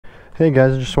Hey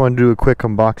guys, I just want to do a quick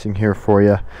unboxing here for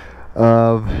you.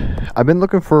 I've been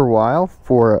looking for a while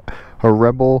for a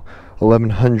Rebel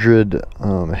 1100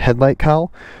 headlight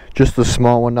cowl, just the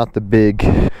small one, not the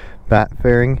big bat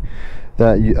fairing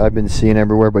that I've been seeing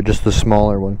everywhere, but just the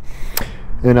smaller one.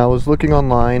 And I was looking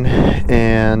online,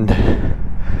 and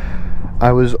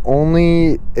I was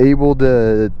only able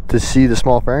to see the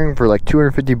small fairing for like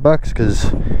 250 bucks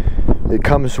because it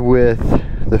comes with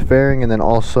the fairing and then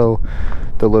also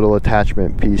the little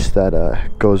attachment piece that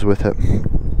goes with it.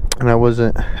 And I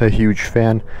wasn't a huge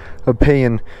fan of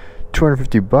paying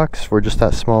 250 bucks for just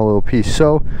that small little piece.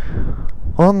 So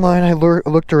online I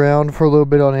looked around for a little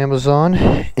bit on Amazon,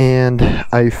 and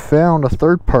I found a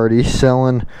third party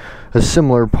selling a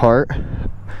similar part.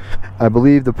 I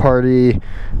believe the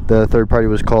third party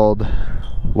was called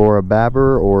Laura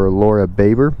Baber or Laura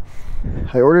Baber.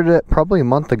 I ordered it probably a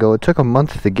month ago. It took a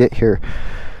month to get here,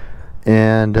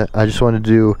 and I just wanted to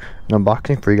do an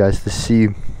unboxing for you guys to see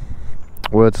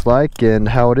what it's like and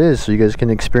how it is, so you guys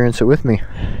can experience it with me.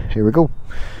 Here we go.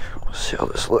 We'll see how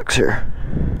this looks here.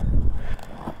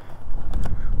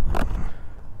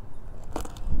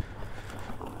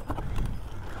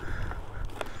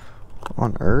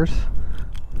 On earth?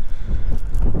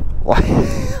 Why?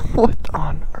 What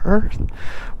on earth?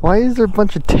 Why is there a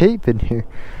bunch of tape in here?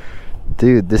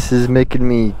 Dude, this is making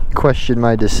me question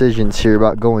my decisions here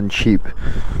about going cheap.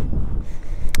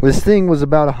 This thing was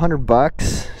about 100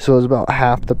 bucks, so it was about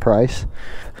half the price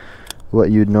what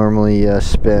you'd normally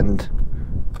spend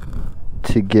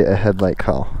to get a headlight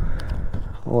cowl.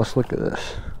 Well, let's look at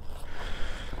this.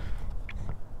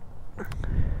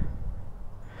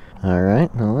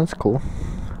 Alright, well, that's cool.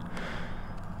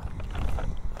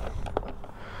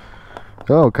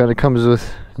 Oh, it kind of comes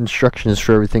with instructions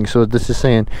for everything. So this is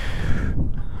saying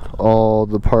all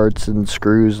the parts and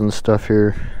screws and stuff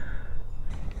here.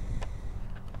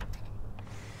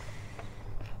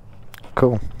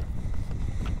 Cool.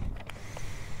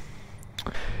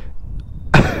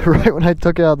 Right when I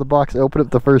took it out of the box, I opened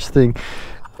up the first thing,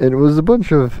 and it was a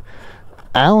bunch of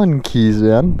Allen keys,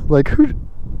 man. Like, who?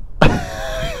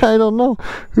 I don't know.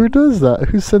 Who does that?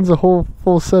 Who sends a whole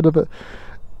full set of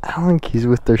Allen keys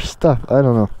with their stuff? I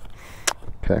don't know.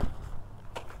 Okay.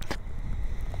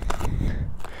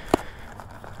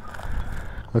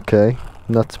 Okay.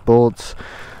 Nuts, bolts,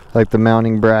 like the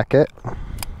mounting bracket.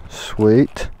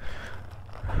 Sweet.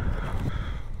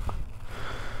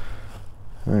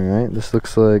 Alright, this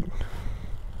looks like,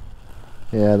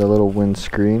 yeah, the little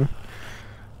windscreen.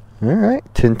 Alright,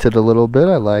 tinted a little bit,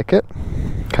 I like it.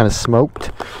 Kind of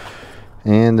smoked.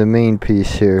 And the main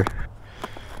piece here.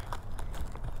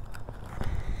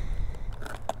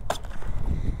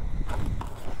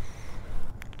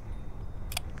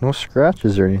 No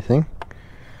scratches or anything.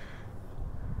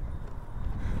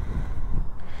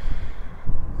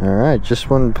 Alright,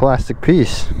 just one plastic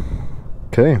piece.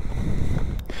 Okay.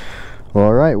 Well,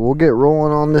 alright, we'll get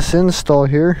rolling on this install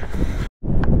here.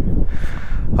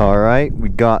 Alright, we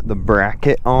got the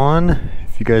bracket on.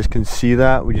 If you guys can see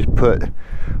that, we just put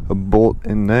a bolt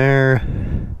in there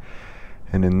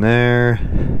and in there,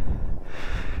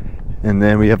 and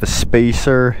then we have a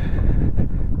spacer,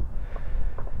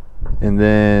 and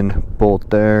then bolt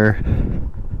there,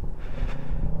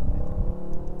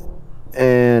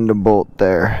 and a bolt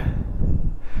there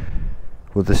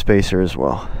with a spacer as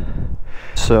well.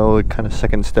 So the kind of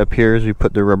second step here is we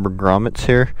put the rubber grommets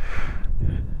here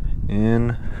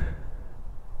in,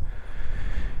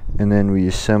 and then we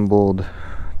assembled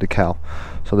the cowl.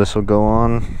 So this will go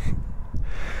on.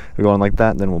 We go on like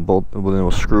that, and then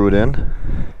we'll screw it in,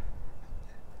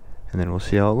 and then we'll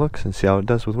see how it looks and see how it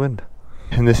does with wind.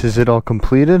 And this is it all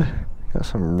completed. Got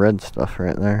some red stuff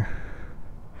right there.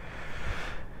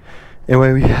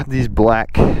 Anyway, we have these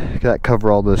black that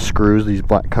cover all the screws, these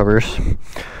black covers,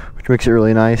 which makes it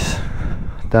really nice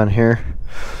down here.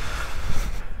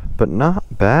 But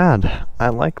not bad. I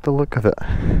like the look of it.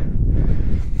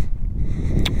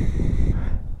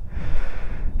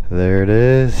 There it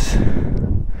is.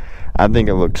 I think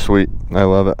it looks sweet. I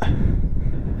love it.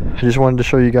 I just wanted to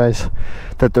show you guys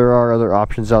that there are other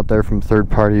options out there from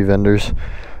third-party vendors,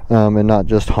 and not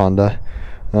just Honda.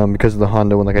 Because of the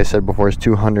Honda one, like I said before, is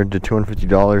 $200 to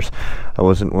 $250. I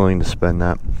wasn't willing to spend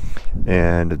that.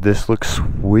 And this looks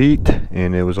sweet,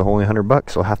 and it was only 100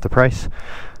 bucks, so half the price.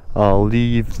 I'll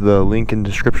leave the link in the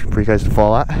description for you guys to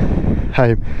follow at.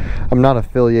 I'm not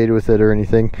affiliated with it or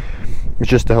anything. It's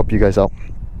just to help you guys out.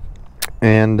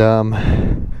 And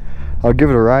I'll give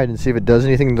it a ride and see if it does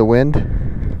anything to the wind.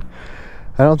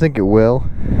 I don't think it will.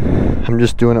 I'm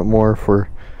just doing it more for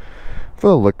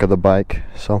the look of the bike.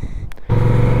 So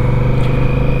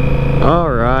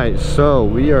Alright, so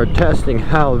we are testing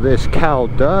how this cowl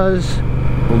does.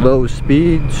 Low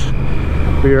speeds.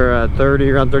 We are at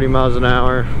around 30 miles an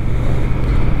hour.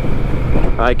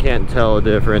 I can't tell a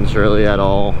difference really at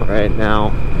all right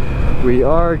now. We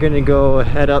are going to go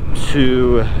head up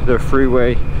to the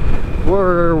freeway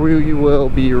where we will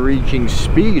be reaching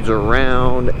speeds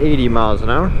around 80 miles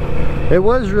an hour. It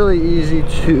was really easy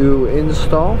to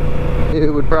install.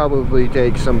 It would probably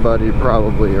take somebody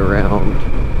probably around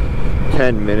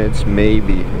 10 minutes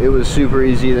maybe. It was super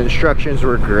easy. The instructions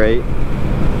were great.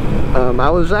 I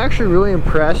was actually really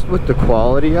impressed with the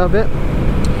quality of it.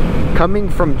 Coming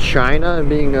from China and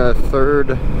being a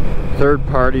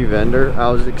third-party vendor, I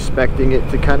was expecting it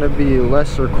to kind of be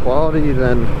lesser quality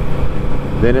than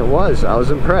it was. I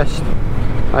was impressed.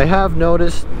 I have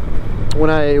noticed when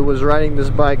I was riding this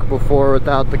bike before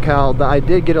without the cowl that I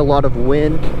did get a lot of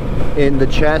wind in the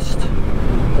chest,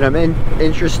 and I'm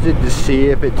interested to see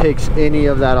if it takes any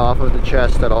of that off of the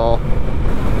chest at all.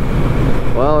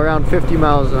 Well, around 50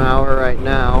 miles an hour right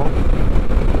now,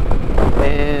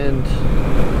 and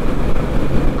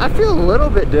I feel a little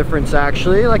bit difference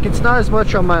actually. Like it's not as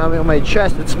much on my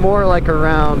chest, it's more like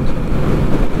around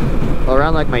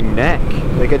like my neck.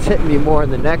 Like it's hitting me more in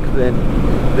the neck than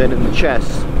in the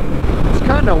chest. It's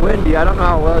kind of windy. I don't know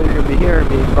how well you're gonna be hearing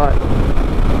me, but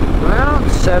around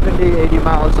 70-80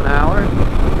 miles an hour.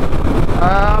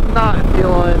 I'm not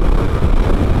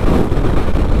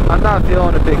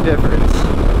feeling a big difference.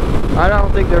 I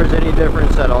don't think there's any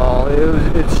difference at all.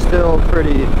 It's still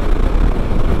pretty,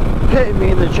 hitting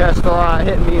me in the chest a lot,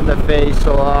 hitting me in the face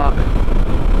a lot.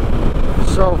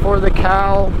 So for the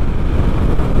cowl,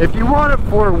 if you want it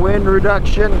for wind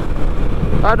reduction,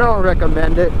 I don't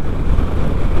recommend it.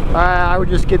 I would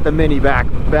just get the mini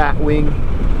bat wing.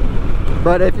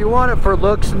 But if you want it for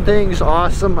looks and things,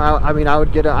 awesome. I mean, I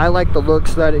would get it. I like the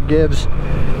looks that it gives,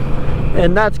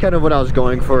 and that's kind of what I was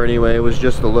going for anyway. It was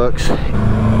just the looks.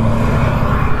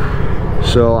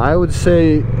 So I would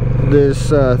say this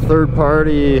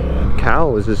third-party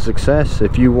cowl is a success.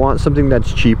 If you want something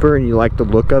that's cheaper and you like the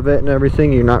look of it and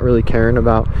everything, you're not really caring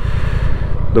about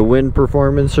the wind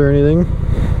performance or anything,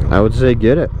 I would say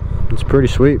get it. It's pretty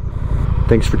sweet.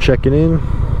 Thanks for checking in.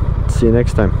 See you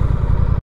next time.